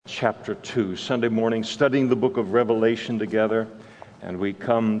chapter 2. Sunday morning, studying the book of Revelation together, and we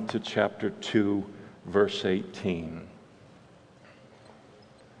come to chapter 2, verse 18.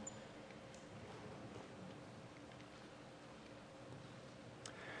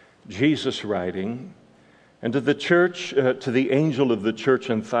 Jesus writing, "And to the church, to the angel of the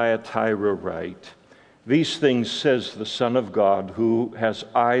church in Thyatira write, these things says the Son of God, who has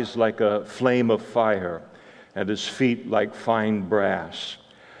eyes like a flame of fire, and his feet like fine brass.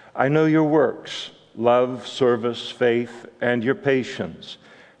 I know your works, love, service, faith, and your patience.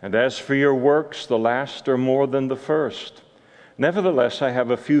 And as for your works, the last are more than the first. Nevertheless, I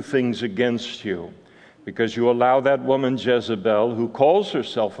have a few things against you, because you allow that woman Jezebel, who calls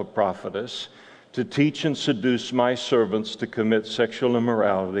herself a prophetess, to teach and seduce my servants to commit sexual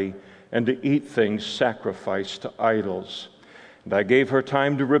immorality and to eat things sacrificed to idols. And I gave her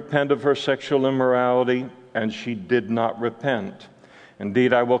time to repent of her sexual immorality, and she did not repent.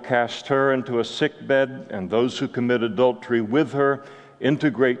 Indeed, I will cast her into a sickbed, and those who commit adultery with her into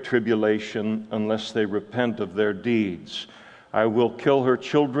great tribulation, unless they repent of their deeds. I will kill her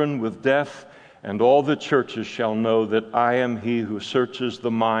children with death, and all the churches shall know that I am he who searches the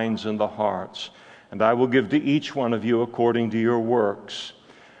minds and the hearts. And I will give to each one of you according to your works.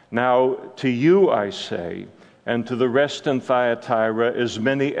 Now to you I say, and to the rest in Thyatira, as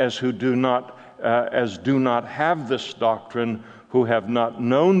many as do not have this doctrine, who have not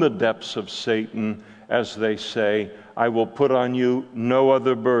known the depths of Satan, as they say, I will put on you no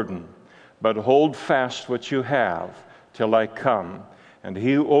other burden, but hold fast what you have till I come. And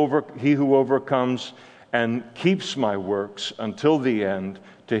he who overcomes and keeps my works until the end,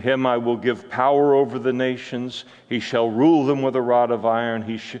 to him I will give power over the nations. He shall rule them with a rod of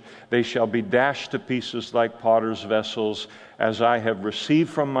iron. They shall be dashed to pieces like potter's vessels, as I have received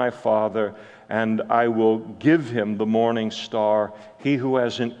from my Father, and I will give him the morning star. He who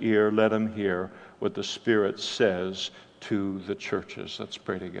has an ear, let him hear what the Spirit says to the churches." Let's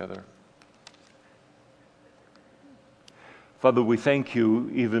pray together. Father, we thank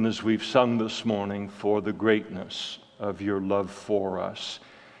you, even as we've sung this morning, for the greatness of your love for us.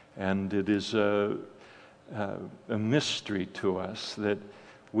 And it is a mystery to us that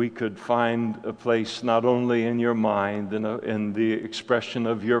we could find a place not only in your mind and in the expression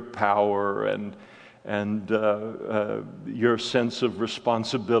of your power and your sense of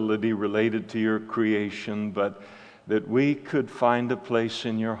responsibility related to your creation, but that we could find a place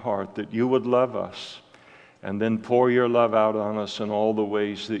in your heart that you would love us and then pour your love out on us in all the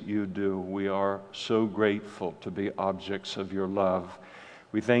ways that you do. We are so grateful to be objects of your love.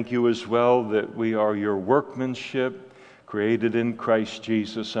 We thank you as well that we are your workmanship, created in Christ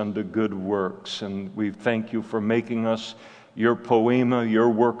Jesus unto good works. And we thank you for making us your poema, your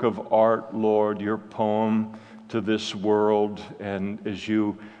work of art, Lord, your poem to this world, and as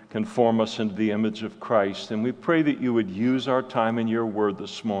you conform us into the image of Christ. And we pray that you would use our time in your word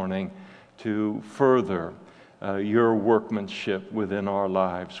this morning to further your workmanship within our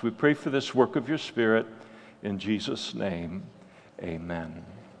lives. We pray for this work of your Spirit in Jesus' name. Amen.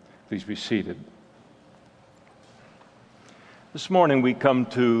 Please be seated. This morning we come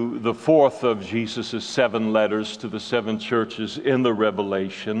to the fourth of Jesus' 7 letters to the 7 churches in the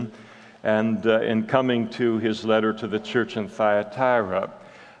Revelation. And in coming to his letter to the church in Thyatira,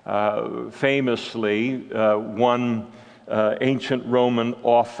 famously, one ancient Roman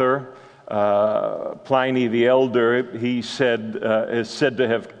author, Pliny the Elder, is said to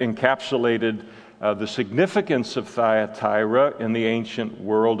have encapsulated the significance of Thyatira in the ancient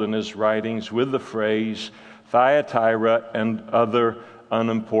world in his writings with the phrase, Thyatira and other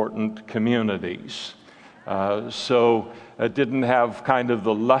unimportant communities. So it didn't have kind of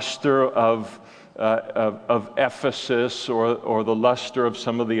the luster of Ephesus or the luster of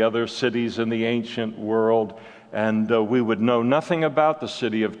some of the other cities in the ancient world. And we would know nothing about the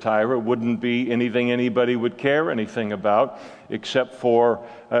city of Tyre. It wouldn't be anything anybody would care anything about, except for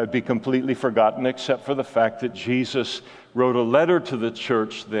be completely forgotten, except for the fact that Jesus wrote a letter to the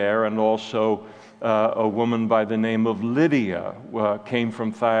church there, and also a woman by the name of Lydia came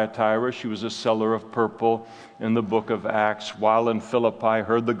from Thyatira. She was a seller of purple in the book of Acts, while in Philippi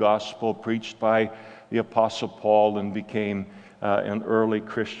heard the gospel preached by the Apostle Paul and became an early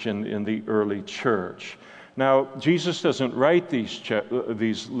Christian in the early church. Now, Jesus doesn't write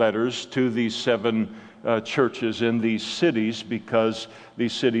these letters to these 7 churches in these cities because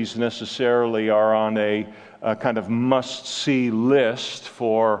these cities necessarily are on a kind of must-see list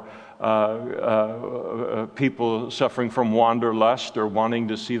for people suffering from wanderlust or wanting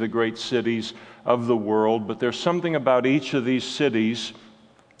to see the great cities of the world. But there's something about each of these cities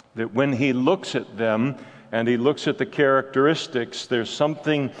that when he looks at them and he looks at the characteristics. There's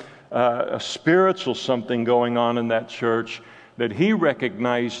something, a spiritual something going on in that church that he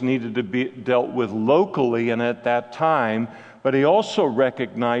recognized needed to be dealt with locally and at that time, but he also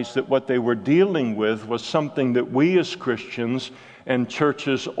recognized that what they were dealing with was something that we as Christians and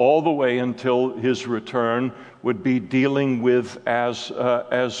churches all the way until his return would be dealing with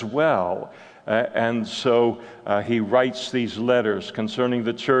as well. And so he writes these letters concerning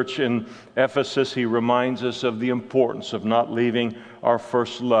the church in Ephesus. He reminds us of the importance of not leaving our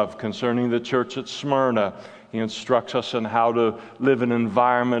first love. Concerning the church at Smyrna, he instructs us on how to live in an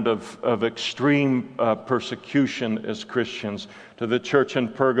environment of extreme persecution as Christians. To the church in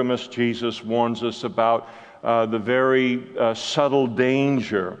Pergamos, Jesus warns us about the very subtle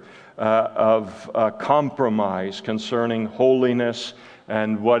danger of compromise concerning holiness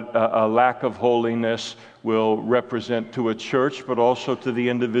and what a lack of holiness will represent to a church, but also to the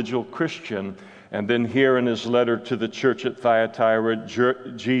individual Christian. And then here in his letter to the church at Thyatira,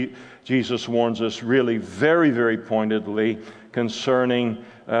 Jesus warns us really very, very pointedly concerning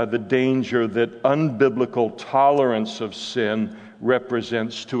the danger that unbiblical tolerance of sin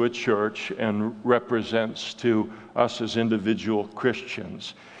represents to a church and represents to us as individual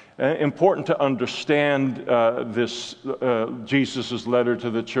Christians. Important to understand this Jesus' letter to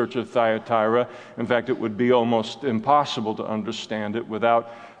the church of Thyatira. In fact, it would be almost impossible to understand it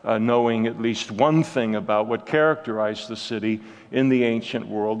without knowing at least one thing about what characterized the city in the ancient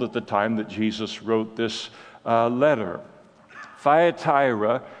world at the time that Jesus wrote this letter.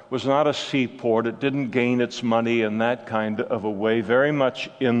 Thyatira was not a seaport. It didn't gain its money in that kind of a way, very much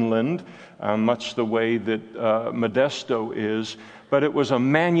inland, much the way that Modesto is, but it was a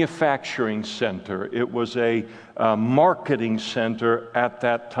manufacturing center. It was a marketing center at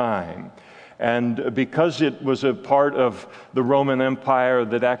that time. And because it was a part of the Roman Empire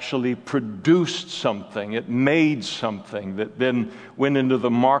that actually produced something, it made something that then went into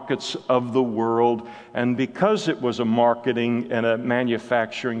the markets of the world. And because it was a marketing and a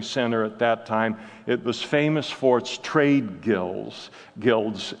manufacturing center at that time, it was famous for its trade guilds,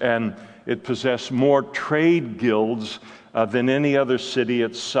 and it possessed more trade guilds than any other city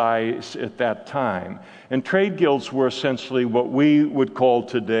its size at that time. And trade guilds were essentially what we would call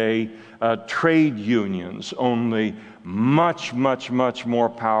today trade unions, only much, much, much more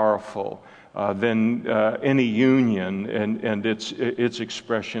powerful than any union and its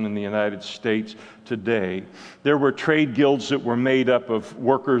expression in the United States today. There were trade guilds that were made up of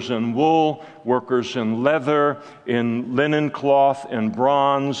workers in wool, workers in leather, in linen cloth, in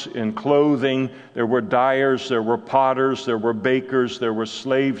bronze, in clothing. There were dyers, there were potters, there were bakers, there were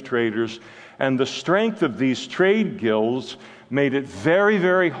slave traders. And the strength of these trade guilds made it very,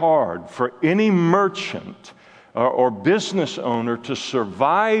 very hard for any merchant or business owner to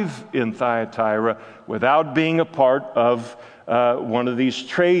survive in Thyatira without being a part of one of these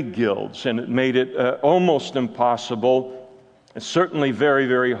trade guilds. And it made it almost impossible, certainly very,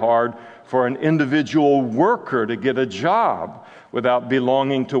 very hard for an individual worker to get a job without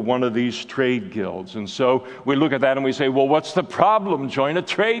belonging to one of these trade guilds. And so we look at that and we say, well, what's the problem? Join a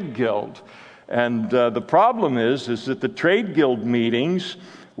trade guild. And the problem is that the trade guild meetings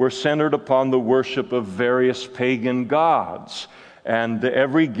were centered upon the worship of various pagan gods. And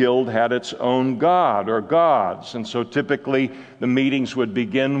every guild had its own god or gods. And so typically the meetings would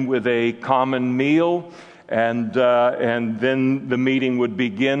begin with a common meal, and then the meeting would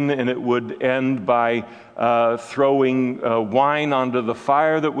begin and it would end by throwing wine onto the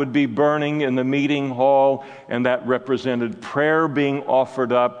fire that would be burning in the meeting hall, and that represented prayer being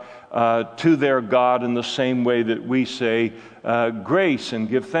offered up to their God in the same way that we say grace and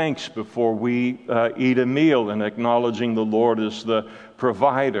give thanks before we eat a meal, and acknowledging the Lord as the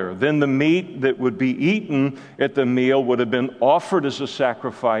provider. Then the meat that would be eaten at the meal would have been offered as a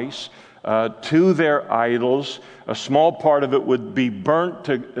sacrifice to their idols. A small part of it would be burnt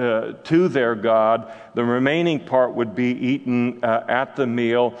to their God. The remaining part would be eaten at the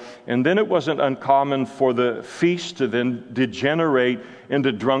meal. And then it wasn't uncommon for the feast to then degenerate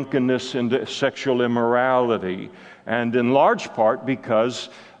into drunkenness, into sexual immorality. And in large part because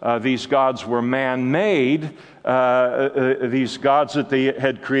these gods were man-made, these gods that they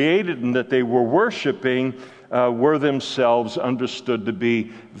had created and that they were worshiping were themselves understood to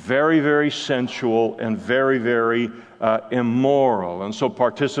be very, very sensual and very, very immoral. And so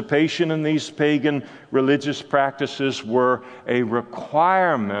participation in these pagan religious practices were a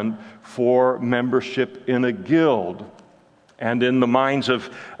requirement for membership in a guild. and in the minds of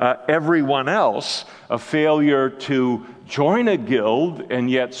everyone else, a failure to join a guild and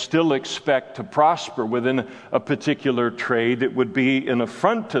yet still expect to prosper within a particular trade, it would be an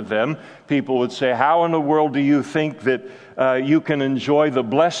affront to them. People would say, how in the world do you think that you can enjoy the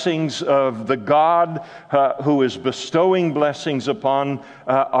blessings of the God who is bestowing blessings upon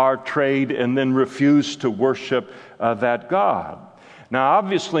our trade and then refuse to worship that God? Now,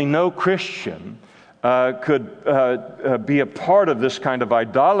 obviously, no Christian could be a part of this kind of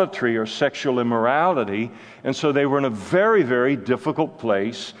idolatry or sexual immorality, and so they were in a very, very difficult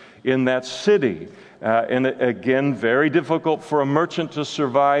place in that city. And again, very difficult for a merchant to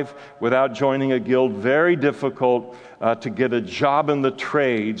survive without joining a guild, very difficult to get a job in the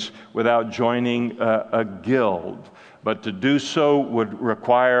trades without joining a guild. But to do so would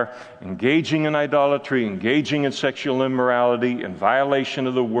require engaging in idolatry, engaging in sexual immorality, in violation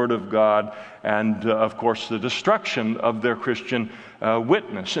of the Word of God, and, of course, the destruction of their Christian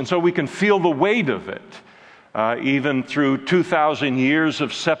witness. And so we can feel the weight of it, even through 2,000 years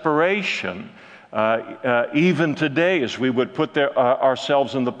of separation. Even today, as we would put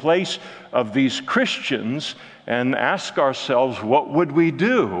ourselves in the place of these Christians and ask ourselves, what would we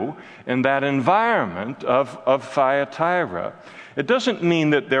do in that environment of Thyatira? It doesn't mean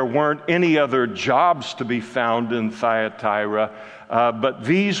that there weren't any other jobs to be found in Thyatira, but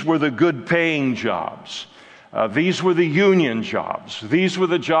these were the good-paying jobs. These were the union jobs. These were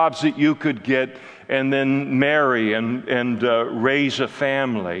the jobs that you could get and then marry and raise a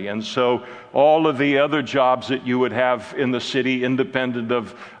family. And so all of the other jobs that you would have in the city, independent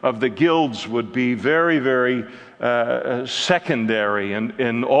of the guilds, would be very, very secondary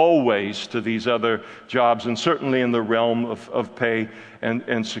in all ways to these other jobs, and certainly in the realm of pay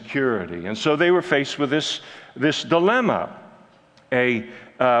and security. And so they were faced with this dilemma.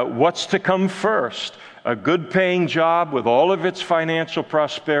 What's to come first? A good-paying job with all of its financial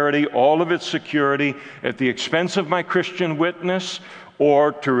prosperity, all of its security at the expense of my Christian witness,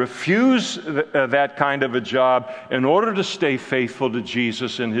 or to refuse that kind of a job in order to stay faithful to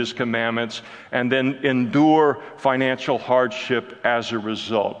Jesus and His commandments and then endure financial hardship as a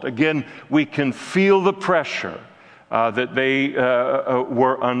result. Again, we can feel the pressure that they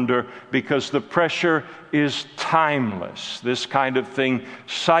were under, because the pressure is timeless. This kind of thing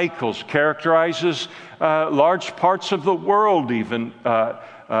cycles, characterizes large parts of the world even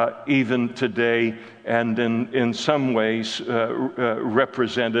today, and in some ways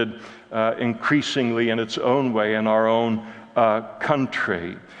represented increasingly in its own way in our own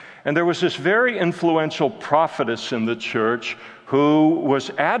country. And there was this very influential prophetess in the church who was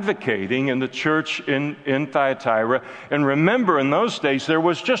advocating in the church in Thyatira. And remember, in those days, there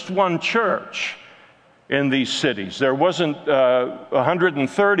was just one church in these cities. There wasn't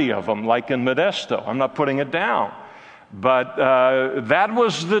 130 of them like in Modesto. I'm not putting it down. But that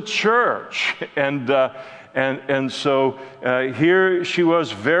was the church. And so here she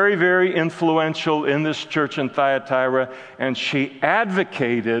was, very, very influential in this church in Thyatira, and she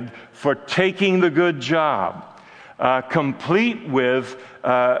advocated for taking the good job, complete with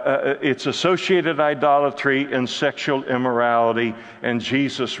its associated idolatry and sexual immorality. And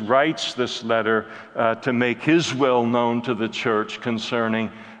Jesus writes this letter to make His will known to the church concerning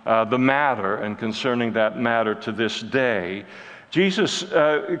the matter, and concerning that matter to this day. Jesus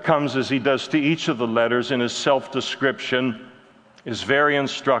comes, as He does to each of the letters, in His self-description, is very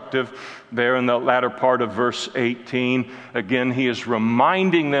instructive there in the latter part of verse 18. Again, He is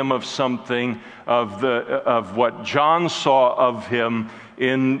reminding them of something of what John saw of Him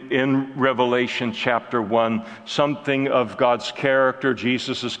in Revelation chapter 1, something of God's character,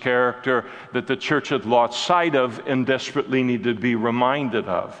 Jesus' character, that the church had lost sight of and desperately needed to be reminded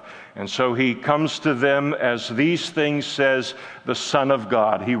of. And so He comes to them as these things says the Son of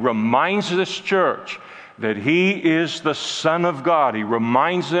God. He reminds this church that He is the Son of God. He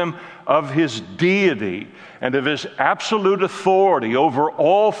reminds them of His deity and of His absolute authority over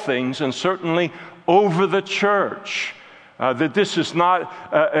all things, and certainly over the church. That this is not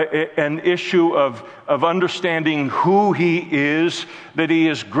an issue of understanding who He is, that He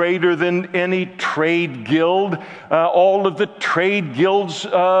is greater than any trade guild, all of the trade guilds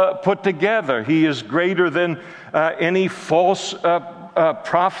put together. He is greater than any false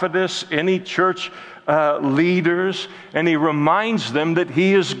prophetess, any church leaders, and He reminds them that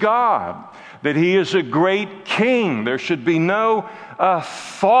He is God, that He is a great King. There should be no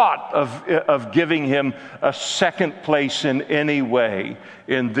thought of giving Him a second place in any way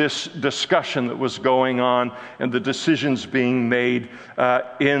in this discussion that was going on and the decisions being made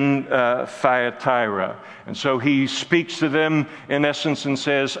in Thyatira. And so He speaks to them in essence and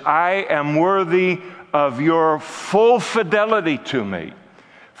says, I am worthy of your full fidelity to me,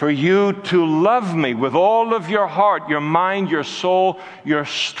 for you to love me with all of your heart, your mind, your soul, your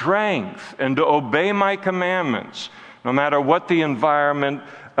strength, and to obey my commandments, no matter what the environment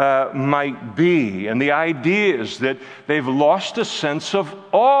might be. And the idea is that they've lost a sense of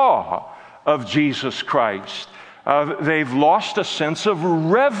awe of Jesus Christ. They've lost a sense of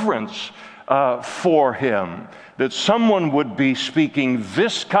reverence for him, that someone would be speaking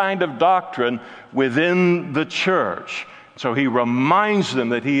this kind of doctrine within the church. So he reminds them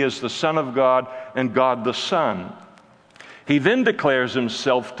that he is the Son of God and God the Son. He then declares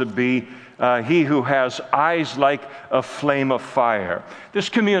himself to be he who has eyes like a flame of fire. This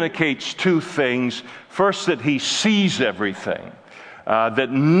communicates two things. First, that he sees everything,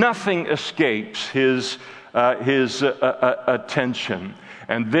 that nothing escapes his attention.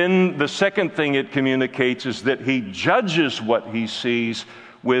 And then the second thing it communicates is that he judges what he sees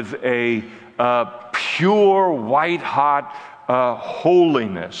with a pure, white-hot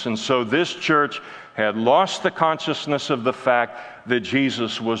holiness. And so this church had lost the consciousness of the fact that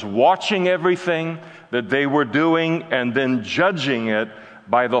Jesus was watching everything that they were doing and then judging it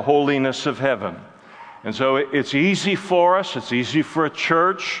by the holiness of heaven. And so it's easy for us, it's easy for a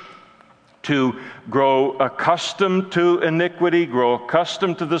church to grow accustomed to iniquity, grow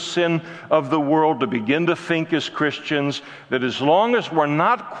accustomed to the sin of the world, to begin to think as Christians that as long as we're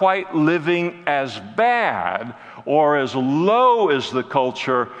not quite living as bad or as low as the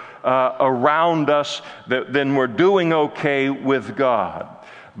culture around us, then we're doing okay with God.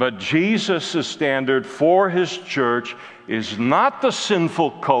 But Jesus' standard for his church is not the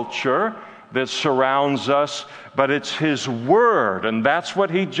sinful culture that surrounds us, but it's his word, and that's what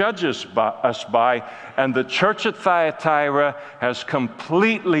he judges us by. And the church at Thyatira has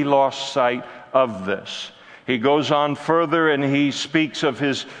completely lost sight of this. He goes on further and he speaks of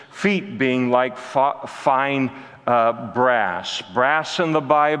his feet being like fine brass. Brass in the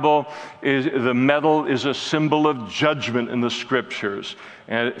Bible, the metal is a symbol of judgment in the Scriptures.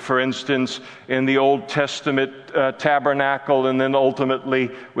 And for instance, in the Old Testament tabernacle, and then ultimately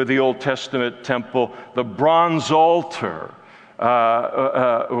with the Old Testament temple, the bronze altar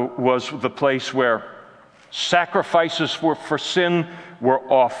was the place where sacrifices for sin were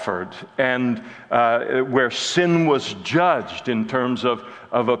offered, and where sin was judged in terms of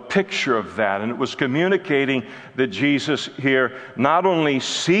a picture of that. And it was communicating that Jesus here not only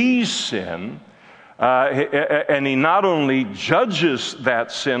sees sin, and he not only judges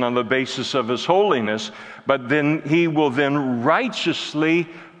that sin on the basis of his holiness, but then he will then righteously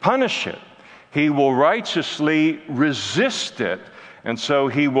punish it. He will righteously resist it. And so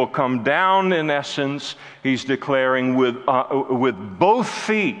he will come down, in essence, he's declaring with both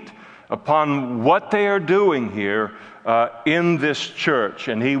feet upon what they are doing here in this church.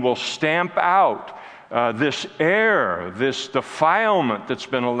 And he will stamp out this error, this defilement that's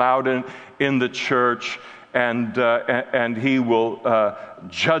been allowed in the church, and he will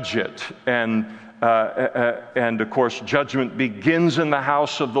judge it. And of course, judgment begins in the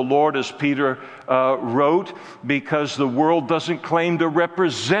house of the Lord, as Peter wrote, because the world doesn't claim to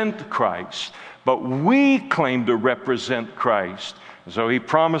represent Christ, but we claim to represent Christ. So he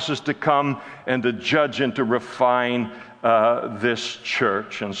promises to come and to judge and to refine this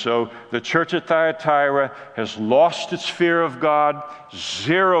church. And so the church at Thyatira has lost its fear of God,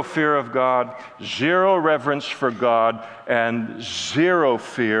 zero fear of God, zero reverence for God, and zero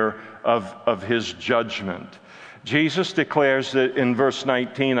fear of his judgment. Jesus declares that in verse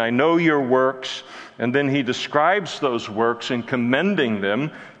 19, I know your works, and then he describes those works in commending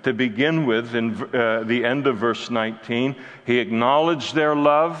them to begin with in the end of verse 19. He acknowledged their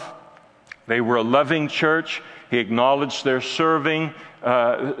love. They were a loving church. He acknowledged their service.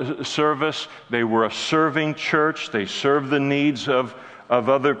 They were a serving church. They served the needs of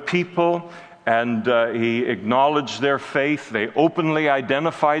other people. And he acknowledged their faith. They openly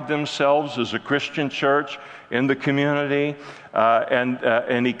identified themselves as a Christian church in the community.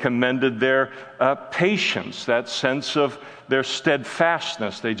 And he commended their patience, that sense of their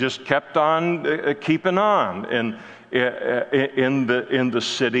steadfastness. They just kept on keeping on in the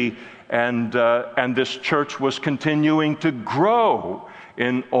city. And this church was continuing to grow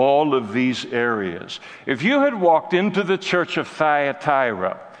in all of these areas. If you had walked into the church of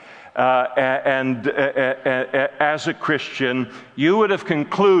Thyatira, as a Christian, you would have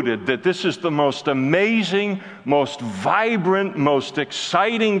concluded that this is the most amazing, most vibrant, most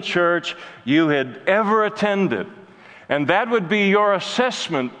exciting church you had ever attended. And that would be your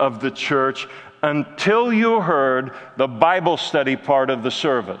assessment of the church until you heard the Bible study part of the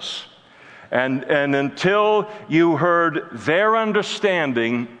service. And until you heard their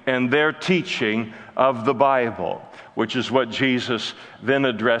understanding and their teaching of the Bible, which is what Jesus then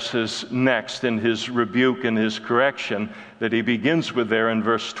addresses next in his rebuke and his correction that he begins with there in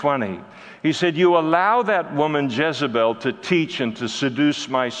verse 20. He said, "You allow that woman Jezebel to teach and to seduce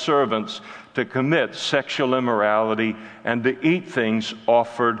my servants to commit sexual immorality and to eat things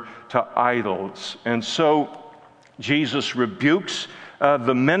offered to idols." And so Jesus rebukes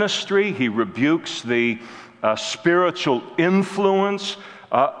the ministry. He rebukes the spiritual influence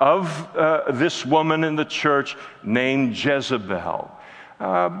of this woman in the church named Jezebel.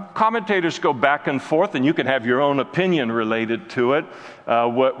 Commentators go back and forth, and you can have your own opinion related to it,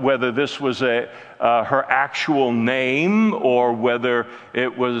 whether this was her actual name or whether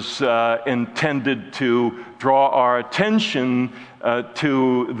it was intended to draw our attention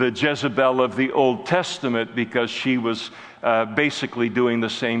to the Jezebel of the Old Testament, because she was basically doing the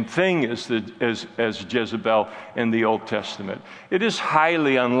same thing as Jezebel in the Old Testament. It is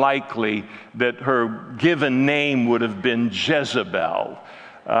highly unlikely that her given name would have been Jezebel.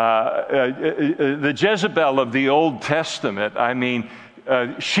 The Jezebel of the Old Testament,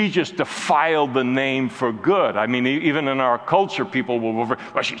 she just defiled the name for good. Even in our culture, people will refer,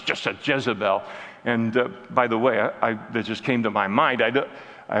 well, she's just a Jezebel. And by the way, that just came to my mind.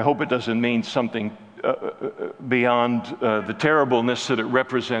 I hope it doesn't mean something beyond the terribleness that it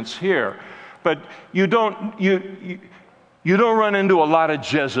represents here. But you don't run into a lot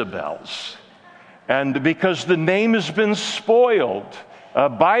of Jezebels. And because the name has been spoiled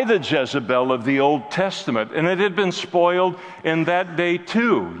by the Jezebel of the Old Testament. And it had been spoiled in that day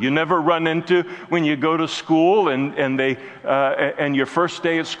too. You never run into, when you go to school and your first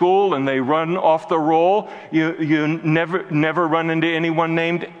day at school and they run off the roll, you never run into anyone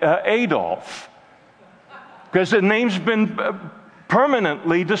named Adolf. Because the name's been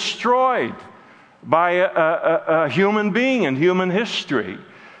permanently destroyed by a human being in human history.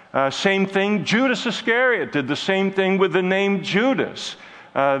 Same thing, Judas Iscariot did the same thing with the name Judas,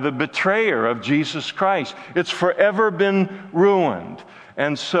 the betrayer of Jesus Christ. It's forever been ruined.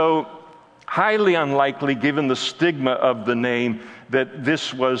 And so, highly unlikely, given the stigma of the name, that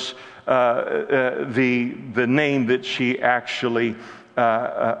this was the name that she actually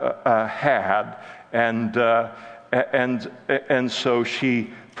had. And so she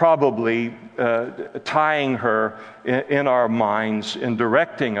probably tying her in our minds and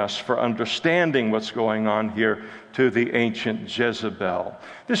directing us for understanding what's going on here to the ancient Jezebel.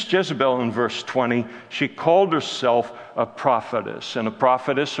 This Jezebel in verse 20, she called herself a prophetess. And a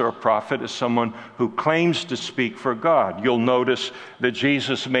prophetess or a prophet is someone who claims to speak for God. You'll notice that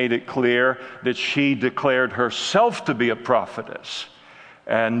Jesus made it clear that she declared herself to be a prophetess.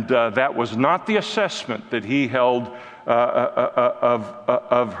 And that was not the assessment that he held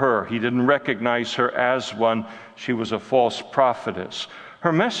of her. He didn't recognize her as one. She was a false prophetess.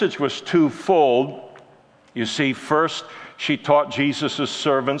 Her message was twofold. You see, first, she taught Jesus'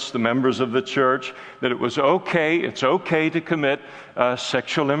 servants, the members of the church, that it's okay to commit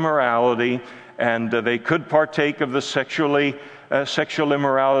sexual immorality, and they could partake of the sexual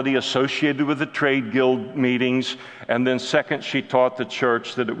immorality associated with the trade guild meetings. And then second, she taught the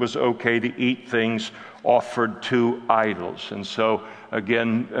church that it was okay to eat things offered to idols. And so,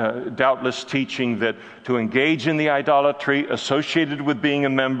 again, doubtless teaching that to engage in the idolatry associated with being a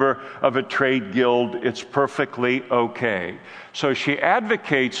member of a trade guild, it's perfectly okay. So she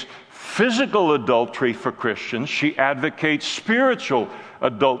advocates physical adultery for Christians. She advocates spiritual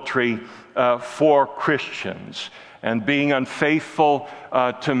adultery for Christians. And being unfaithful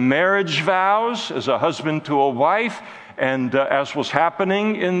to marriage vows as a husband to a wife, and as was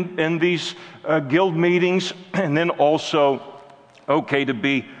happening in these guild meetings, and then also okay to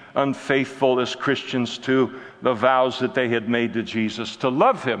be unfaithful as Christians to the vows that they had made to Jesus, to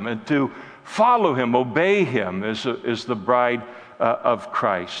love him and to follow him, obey him as the bride of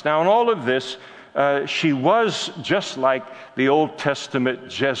Christ. Now, in all of this, she was just like the Old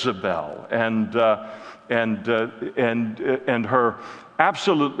Testament Jezebel, and her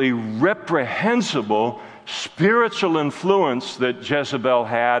absolutely reprehensible spiritual influence that Jezebel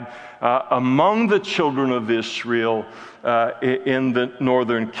had among the children of Israel in the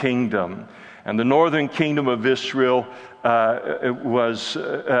northern kingdom. And the northern kingdom of Israel was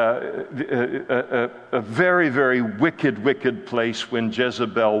a very, very wicked place when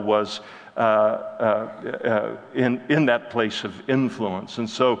Jezebel was in that place of influence. And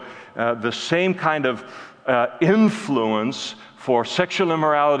so the same kind of influence for sexual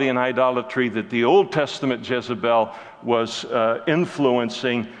immorality and idolatry that the Old Testament Jezebel was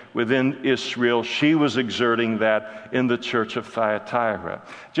influencing within Israel. She was exerting that in the church of Thyatira.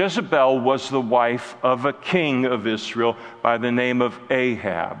 Jezebel was the wife of a king of Israel by the name of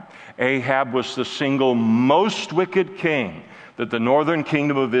Ahab. Ahab was the single most wicked king that the northern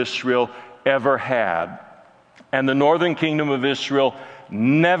kingdom of Israel ever had. And the northern kingdom of Israel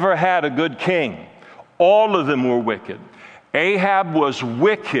never had a good king. All of them were wicked. Ahab was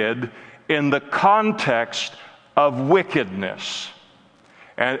wicked in the context of wickedness.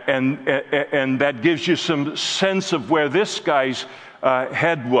 And that gives you some sense of where this guy's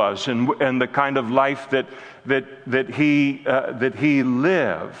head was and the kind of life that he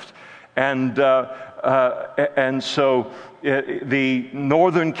lived. And so the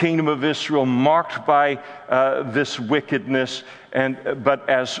northern kingdom of Israel marked by this wickedness. But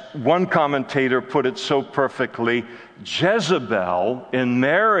as one commentator put it so perfectly, Jezebel, in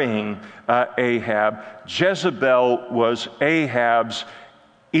marrying Ahab, Jezebel was Ahab's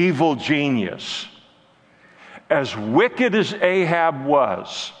evil genius. As wicked as Ahab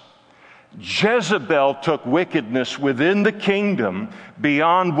was, Jezebel took wickedness within the kingdom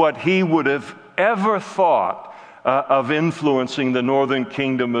beyond what he would have ever thought of influencing the northern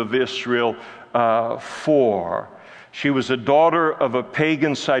kingdom of Israel for. She was a daughter of a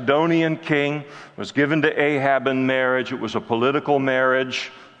pagan Sidonian king, was given to Ahab in marriage. It was a political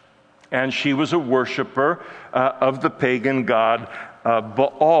marriage, and she was a worshiper of the pagan god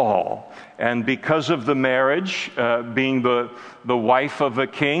Baal. And because of the marriage, being the wife of a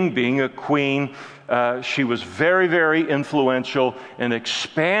king, being a queen, she was very, very influential in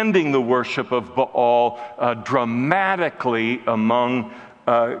expanding the worship of Baal dramatically among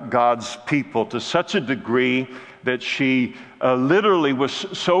God's people, to such a degree that she literally was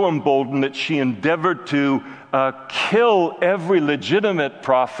so emboldened that she endeavored to kill every legitimate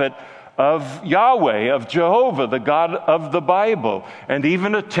prophet of Yahweh, of Jehovah, the God of the Bible, and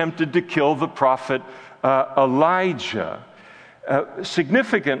even attempted to kill the prophet Elijah.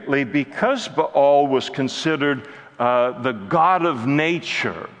 Significantly, because Baal was considered the god of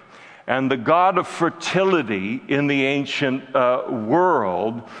nature and the god of fertility in the ancient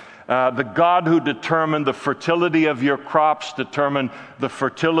world, the God who determined the fertility of your crops, determined the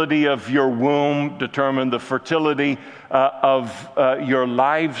fertility of your womb, determined the fertility of your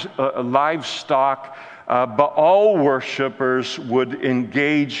livestock. Baal worshipers would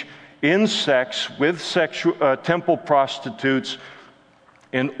engage in sex with temple prostitutes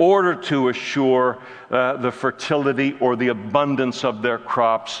in order to assure the fertility or the abundance of their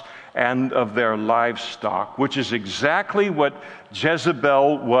crops and of their livestock, which is exactly what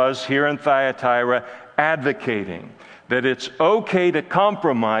Jezebel was here in Thyatira advocating, that it's okay to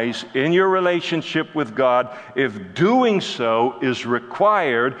compromise in your relationship with God if doing so is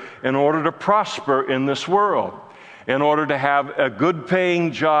required in order to prosper in this world. In order to have a good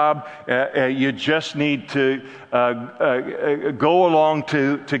paying job, you just need to go along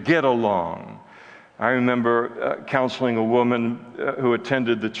to get along. I remember counseling a woman who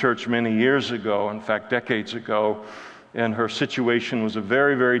attended the church many years ago, in fact, decades ago, and her situation was a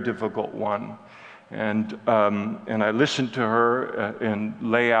very, very difficult one. And I listened to her and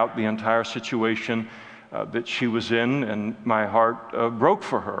lay out the entire situation that she was in, and my heart broke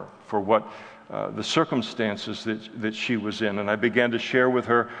for her, for what the circumstances that she was in. And I began to share with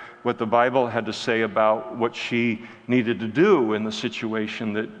her what the Bible had to say about what she needed to do in the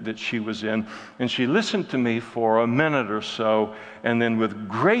situation that she was in. And she listened to me for a minute or so, and then with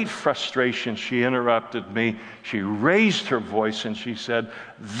great frustration, she interrupted me. She raised her voice and she said,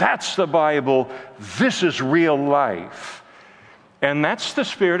 "That's the Bible. This is real life." And that's the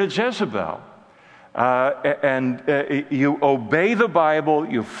spirit of Jezebel. You obey the Bible,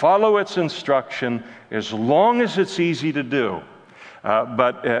 you follow its instruction as long as it's easy to do.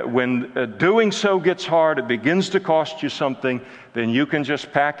 But when doing so gets hard, it begins to cost you something, then you can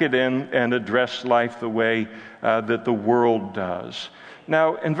just pack it in and address life the way that the world does.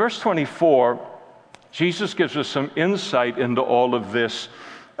 Now, in verse 24, Jesus gives us some insight into all of this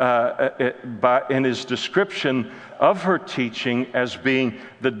in his description of her teaching as being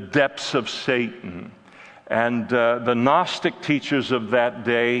the depths of Satan. And the Gnostic teachers of that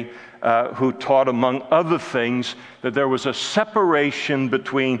day who taught, among other things, that there was a separation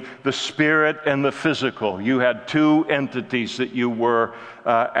between the spirit and the physical. You had two entities that you were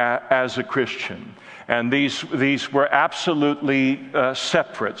as a Christian. And these were absolutely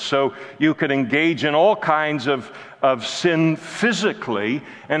separate. So you could engage in all kinds of sin physically,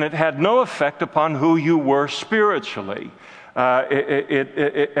 and it had no effect upon who you were spiritually. There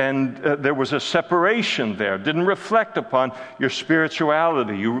was a separation there. It didn't reflect upon your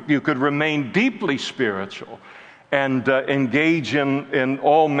spirituality. You could remain deeply spiritual and engage in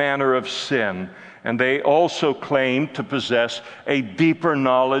all manner of sin. And they also claim to possess a deeper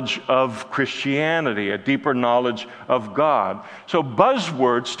knowledge of Christianity, a deeper knowledge of God. So two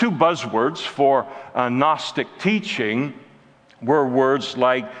buzzwords for Gnostic teaching were words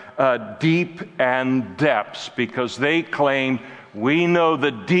like deep and depths, because they claimed we know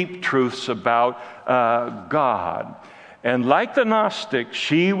the deep truths about God. And like the Gnostic,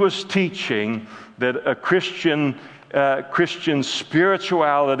 she was teaching that a Christian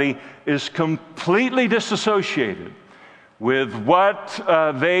spirituality is completely disassociated with what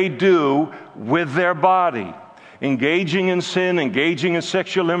they do with their body. Engaging in sin, engaging in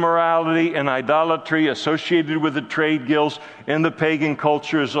sexual immorality and idolatry associated with the trade guilds in the pagan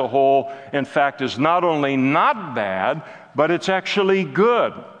culture as a whole, in fact, is not only not bad, but it's actually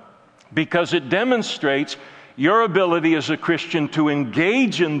good, because it demonstrates your ability as a Christian to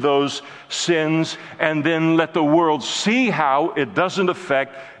engage in those sins and then let the world see how it doesn't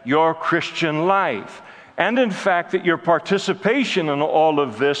affect your Christian life. And in fact, that your participation in all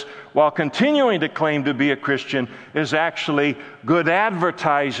of this, while continuing to claim to be a Christian, is actually good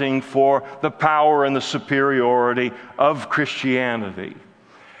advertising for the power and the superiority of Christianity.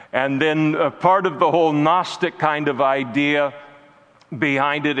 And then part of the whole Gnostic kind of idea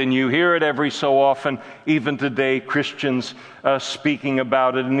behind it, and you hear it every so often, even today, Christians speaking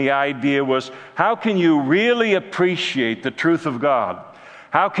about it, and the idea was, how can you really appreciate the truth of God?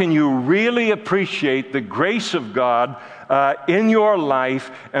 How can you really appreciate the grace of God in your life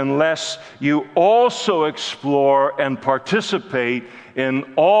unless you also explore and participate in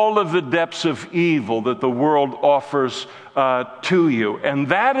all of the depths of evil that the world offers to you? And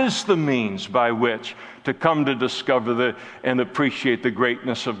that is the means by which to come to discover and appreciate the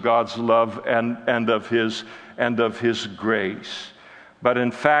greatness of God's love and of His grace. But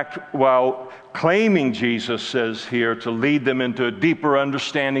in fact, while claiming, Jesus says here, to lead them into a deeper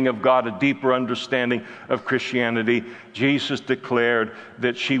understanding of God, a deeper understanding of Christianity, Jesus declared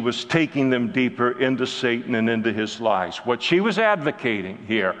that she was taking them deeper into Satan and into his lies. What she was advocating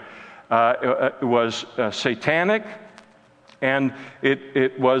here was satanic, and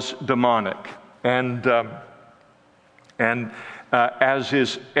it was demonic. And as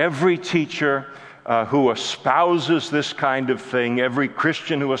is every teacher who espouses this kind of thing, every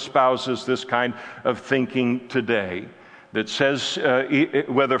Christian who espouses this kind of thinking today, that says,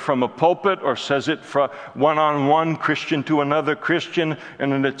 whether from a pulpit or says it from one-on-one Christian to another Christian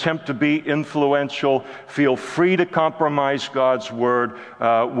in an attempt to be influential, feel free to compromise God's word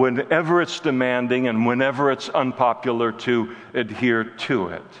whenever it's demanding and whenever it's unpopular to adhere to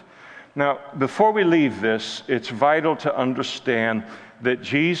it. Now, before we leave this, it's vital to understand that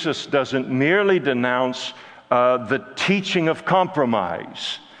Jesus doesn't merely denounce the teaching of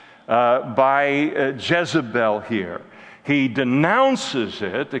compromise by Jezebel here. He denounces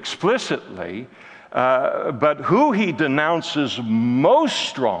it explicitly, but who he denounces most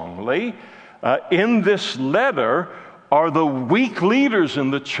strongly in this letter are the weak leaders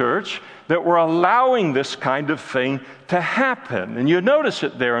in the church that were allowing this kind of thing to happen. And you notice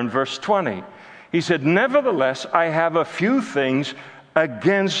it there in verse 20. He said, "Nevertheless, I have a few things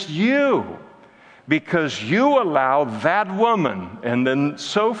against you, because you allow that woman," and then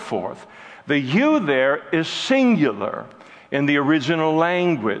so forth. The "you" there is singular in the original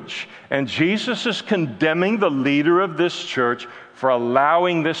language. And Jesus is condemning the leader of this church for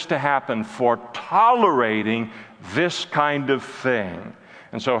allowing this to happen, for tolerating this kind of thing.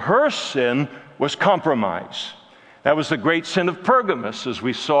 And so her sin was compromise. That was the great sin of Pergamos, as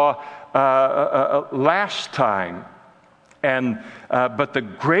we saw last time. But the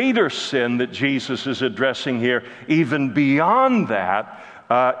greater sin that Jesus is addressing here, even beyond that,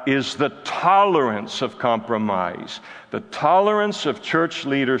 is the tolerance of compromise, the tolerance of church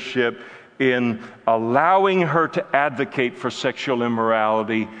leadership in allowing her to advocate for sexual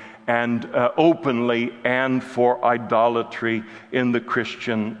immorality and openly, and for idolatry in the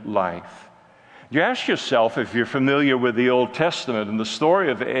Christian life. You ask yourself, if you're familiar with the Old Testament and the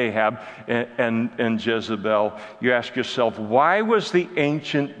story of Ahab and Jezebel, you ask yourself, why was the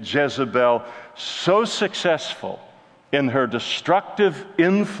ancient Jezebel so successful in her destructive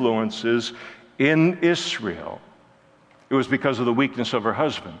influences in Israel? It was because of the weakness of her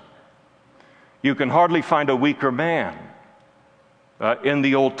husband. You can hardly find a weaker man in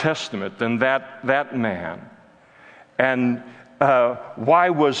the Old Testament than that man. And why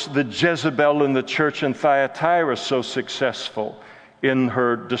was the Jezebel in the church in Thyatira so successful in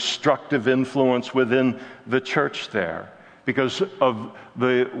her destructive influence within the church there? Because of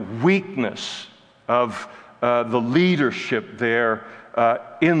the weakness of the leadership there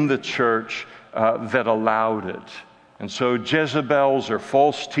in the church that allowed it. And so Jezebels or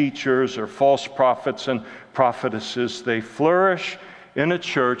false teachers or false prophets and prophetesses, they flourish in a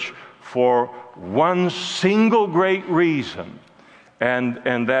church for one single great reason,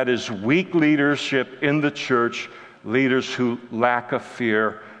 and that is weak leadership in the church, leaders who lack a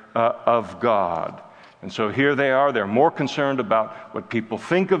fear of God. And so here they are, they're more concerned about what people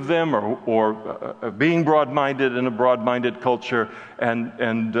think of them or being broad-minded in a broad-minded culture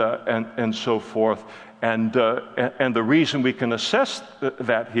and so forth. And the reason we can assess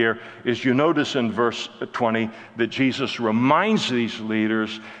that here is you notice in verse 20 that Jesus reminds these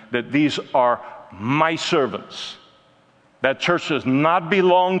leaders that these are my servants. That church does not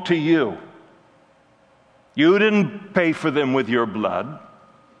belong to you. You didn't pay for them with your blood.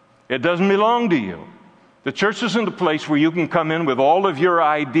 It doesn't belong to you. The church isn't a place where you can come in with all of your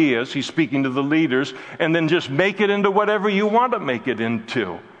ideas, he's speaking to the leaders, and then just make it into whatever you want to make it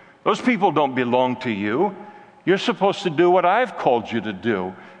into. Those people don't belong to you. You're supposed to do what I've called you to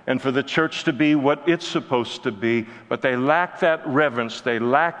do, and for the church to be what it's supposed to be, but they lack that reverence, they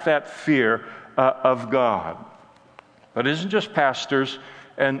lack that fear of God. But it isn't just pastors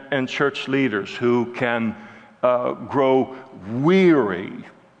and church leaders who can grow weary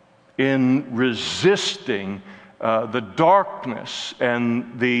in resisting the darkness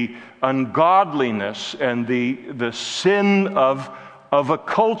and the ungodliness and the sin of a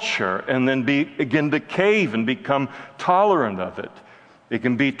culture, and then begin to cave and become tolerant of it. It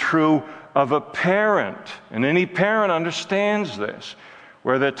can be true of a parent, and any parent understands this,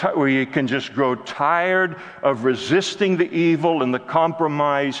 where you can just grow tired of resisting the evil and the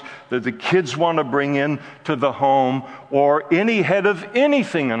compromise that the kids want to bring into the home, or any head of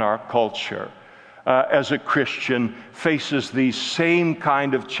anything in our culture as a Christian faces these same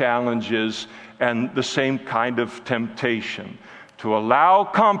kind of challenges and the same kind of temptation to allow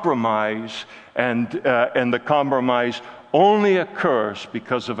compromise, and the compromise only occurs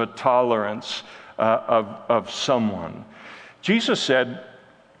because of a tolerance of someone. Jesus said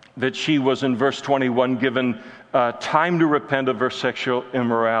that she was, in verse 21, given time to repent of her sexual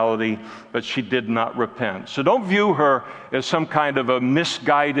immorality, but she did not repent. So don't view her as some kind of a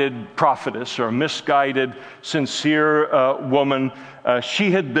misguided prophetess or a misguided, sincere woman. She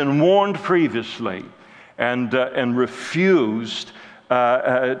had been warned previously and refused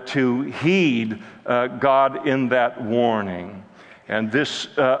to heed God in that warning. And this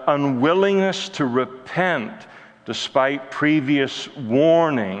unwillingness to repent despite previous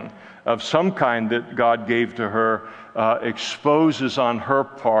warning of some kind that God gave to her, exposes on her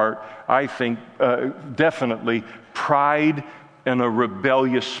part, I think, definitely pride and a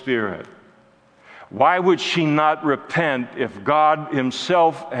rebellious spirit. Why would she not repent if God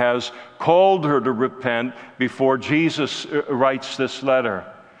himself has called her to repent before Jesus writes this letter?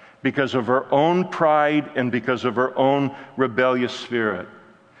 Because of her own pride and because of her own rebellious spirit.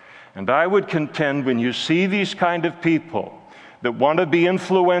 And I would contend, when you see these kind of people that want to be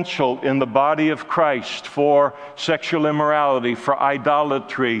influential in the body of Christ for sexual immorality, for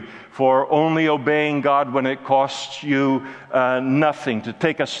idolatry, for only obeying God when it costs you nothing, to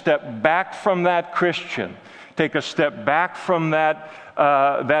take a step back from that Christian, take a step back from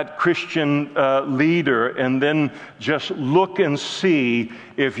that Christian leader, and then just look and see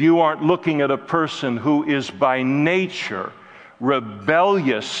if you aren't looking at a person who is by nature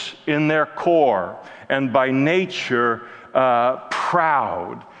rebellious in their core, and by nature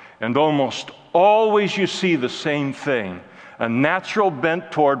proud. And almost always you see the same thing: a natural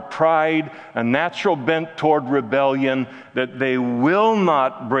bent toward pride, a natural bent toward rebellion that they will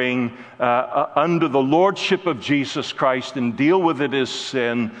not bring under the lordship of Jesus Christ and deal with it as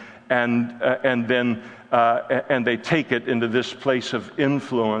sin, and they take it into this place of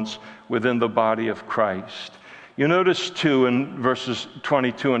influence within the body of Christ. You notice, too, in verses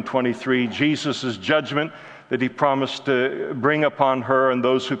 22 and 23, Jesus' judgment that he promised to bring upon her and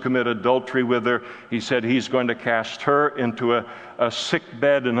those who commit adultery with her. He said he's going to cast her into a sick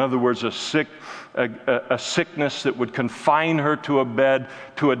bed. In other words, a sickness that would confine her to a bed,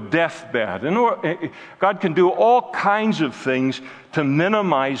 to a deathbed. And God can do all kinds of things to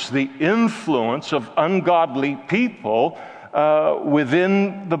minimize the influence of ungodly people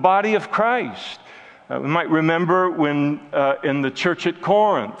within the body of Christ. We might remember when in the church at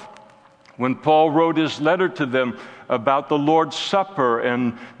Corinth, when Paul wrote his letter to them about the Lord's Supper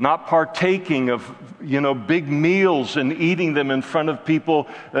and not partaking of, big meals and eating them in front of people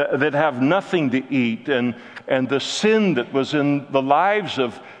that have nothing to eat, and the sin that was in the lives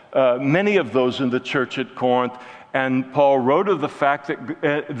of many of those in the church at Corinth. And Paul wrote of the fact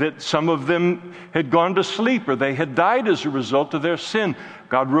that some of them had gone to sleep, or they had died as a result of their sin.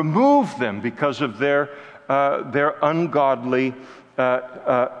 God removed them because of their their ungodly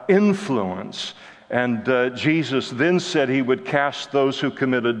influence. And Jesus then said he would cast those who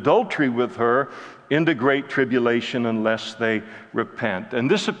commit adultery with her into great tribulation unless they repent. And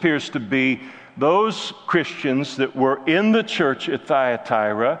this appears to be those Christians that were in the church at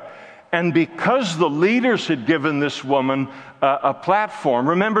Thyatira, and because the leaders had given this woman a platform.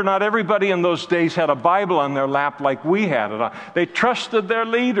 Remember, not everybody in those days had a Bible on their lap like we had it. They trusted their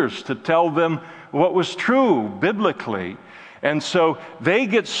leaders to tell them what was true biblically. And so they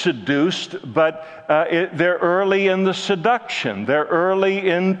get seduced, but they're early in the seduction. They're early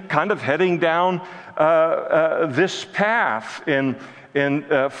in kind of heading down this path in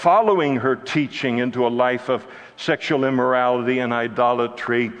following her teaching into a life of sexual immorality and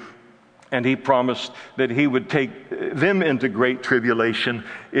idolatry. And he promised that he would take them into great tribulation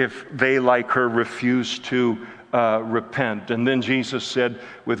if they, like her, refused to repent. And then Jesus said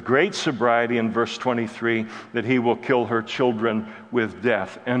with great sobriety in verse 23 that he will kill her children with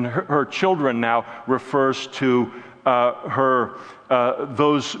death. And her children now refers to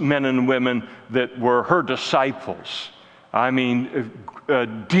those men and women that were her disciples. I mean,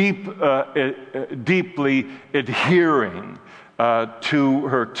 deeply adhering to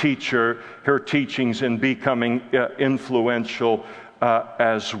her teachings, and becoming influential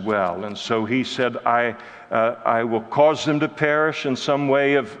as well. And so he said, I will cause them to perish in some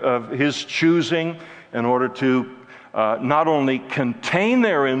way of his choosing, in order to not only contain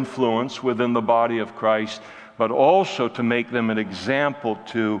their influence within the body of Christ, but also to make them an example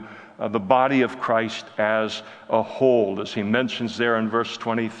to the body of Christ as a whole, as he mentions there in verse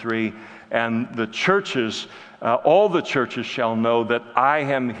 23. And the churches, all the churches shall know that I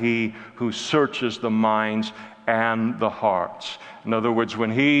am he who searches the minds and the hearts. In other words,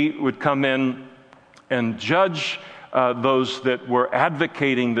 when he would come in and judge those that were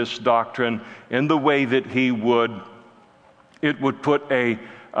advocating this doctrine in the way that he would, it would put a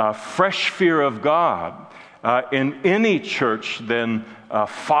fresh fear of God in any church then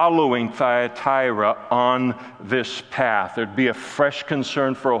following Thyatira on this path. There'd be a fresh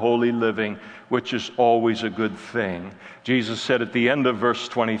concern for a holy living, which is always a good thing. Jesus said at the end of verse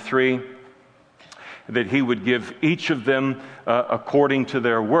 23 that he would give each of them according to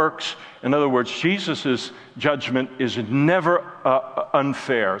their works. In other words, Jesus' judgment is never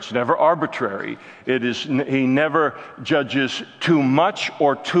unfair. It's never arbitrary. He never judges too much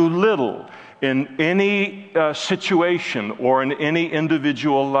or too little in any situation or in any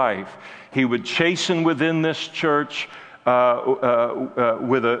individual life. He would chasten within this church in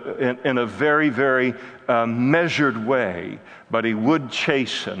a very, very measured way, but he would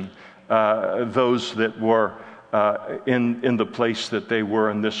chasten those that were in the place that they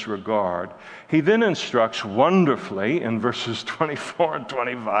were in this regard. He then instructs wonderfully in verses 24 and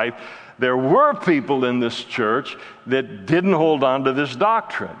 25, there were people in this church that didn't hold on to this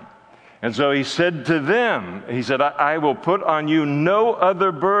doctrine. And so he said to them, he said, I will put on you no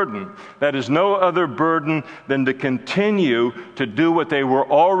other burden. That is, no other burden than to continue to do what they were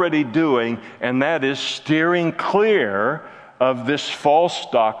already doing, and that is steering clear of this false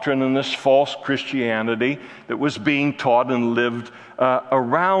doctrine and this false Christianity that was being taught and lived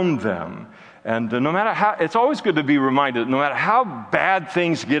around them. And no matter how, it's always good to be reminded, no matter how bad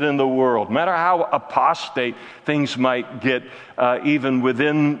things get in the world, no matter how apostate things might get even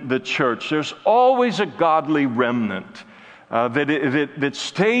within the church, there's always a godly remnant that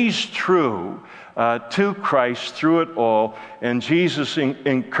stays true to Christ through it all. And Jesus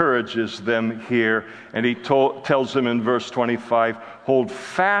encourages them here, and he tells them in verse 25, hold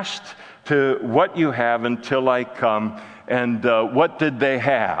fast to what you have until I come. And what did they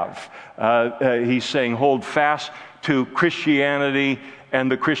have? He's saying, hold fast to Christianity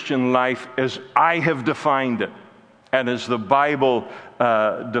and the Christian life as I have defined it, and as the Bible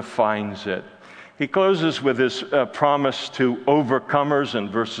defines it. He closes with his promise to overcomers in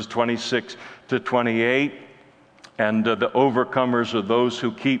verses 26 to 28. And the overcomers are those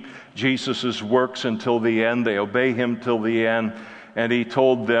who keep Jesus' works until the end. They obey him till the end. And he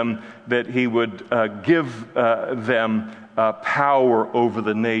told them that he would give them power over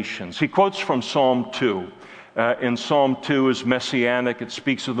the nations. He quotes from Psalm 2. In Psalm 2 is messianic. It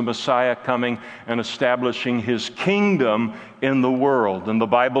speaks of the Messiah coming and establishing his kingdom in the world. And the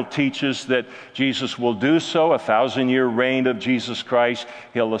Bible teaches that Jesus will do so, a 1,000-year reign of Jesus Christ.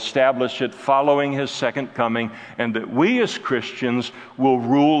 He'll establish it following his second coming, and that we as Christians will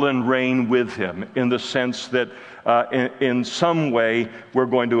rule and reign with him in the sense that in some way we're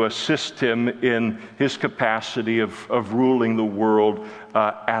going to assist him in his capacity of ruling the world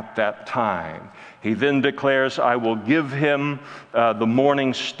at that time. He then declares, I will give him the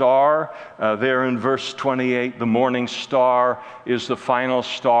morning star. There in verse 28, the morning star is the final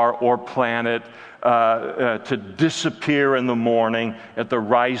star or planet to disappear in the morning at the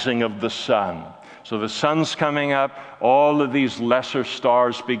rising of the sun. So the sun's coming up, all of these lesser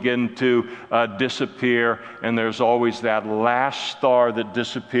stars begin to disappear, and there's always that last star that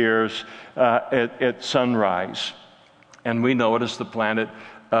disappears at sunrise. And we know it as the planet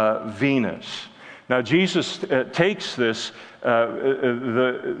Venus. Now Jesus takes this,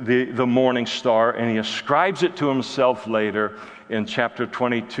 the morning star, and he ascribes it to himself later in chapter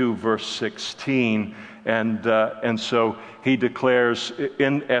 22, verse 16. And so he declares,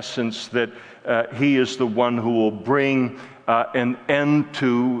 in essence, that he is the one who will bring an end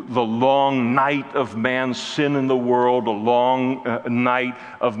to the long night of man's sin in the world, a long night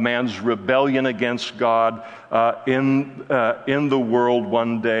of man's rebellion against God in the world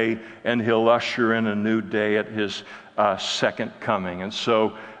one day, and he'll usher in a new day at his second coming. And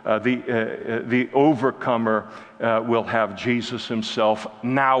so the overcomer will have Jesus himself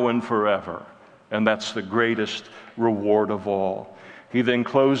now and forever, and that's the greatest reward of all. He then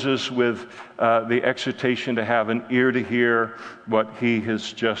closes with the exhortation to have an ear to hear what he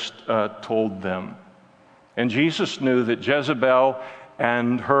has just told them. And Jesus knew that Jezebel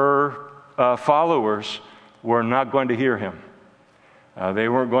and her followers were not going to hear him. They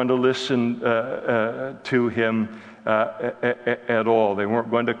weren't going to listen to him at all. They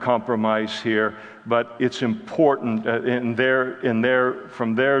weren't going to compromise here. But it's important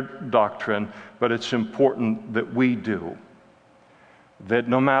from their doctrine, but it's important that we do. That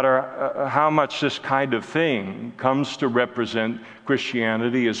no matter how much this kind of thing comes to represent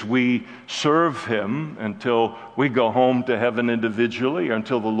Christianity as we serve him until we go home to heaven individually or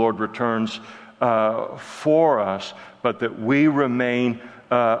until the Lord returns for us, but that we remain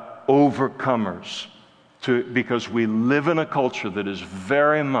overcomers because we live in a culture that is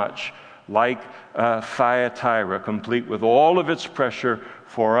very much like Thyatira, complete with all of its pressure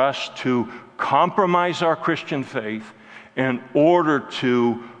for us to compromise our Christian faith in order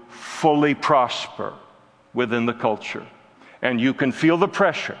to fully prosper within the culture. And you can feel the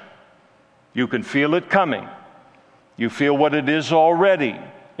pressure. You can feel it coming. You feel what it is already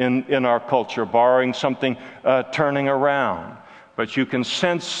in our culture, barring something turning around. But you can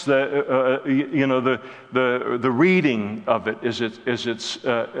sense the reading of it as it's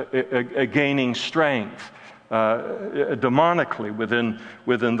gaining strength demonically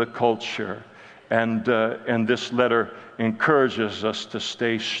within the culture. And this letter encourages us to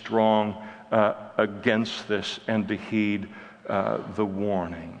stay strong against this and to heed the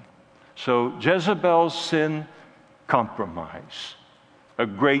warning. So Jezebel's sin, compromise, a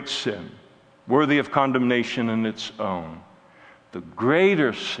great sin, worthy of condemnation in its own. The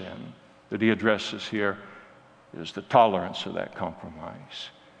greater sin that he addresses here is the tolerance of that compromise.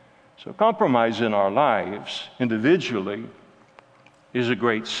 So compromise in our lives, individually, is a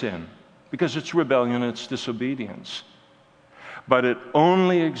great sin because it's rebellion, it's disobedience. But it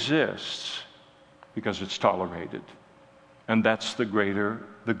only exists because it's tolerated. And that's the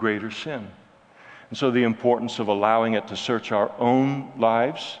greater sin. And so the importance of allowing it to search our own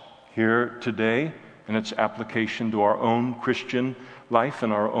lives here today and its application to our own Christian life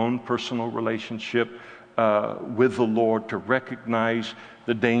and our own personal relationship with the Lord, to recognize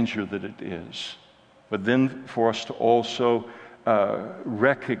the danger that it is. But then for us to also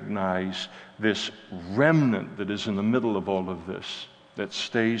recognize this remnant that is in the middle of all of this, that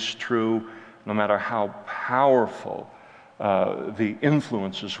stays true no matter how powerful the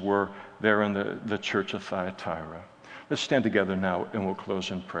influences were there in the church of Thyatira. Let's stand together now and we'll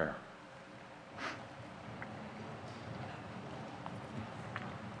close in prayer.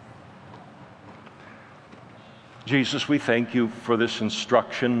 Jesus, we thank you for this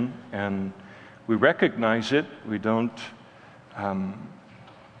instruction, and we recognize it. We don't,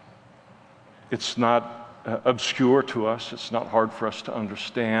 it's not obscure to us. It's not hard for us to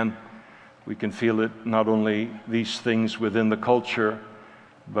understand. We can feel it, not only these things within the culture,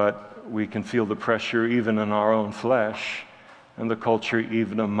 but we can feel the pressure even in our own flesh and the culture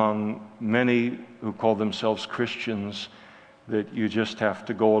even among many who call themselves Christians, that you just have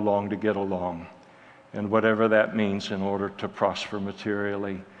to go along to get along. And whatever that means in order to prosper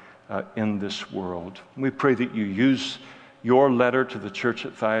materially in this world. We pray that you use your letter to the church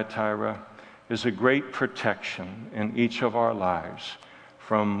at Thyatira is a great protection in each of our lives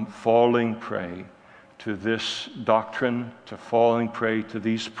from falling prey to this doctrine, to falling prey to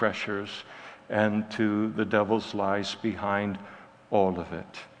these pressures, and to the devil's lies behind all of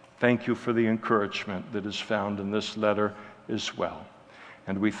it. Thank you for the encouragement that is found in this letter as well.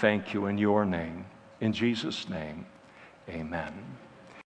 And we thank you in your name. In Jesus' name, amen.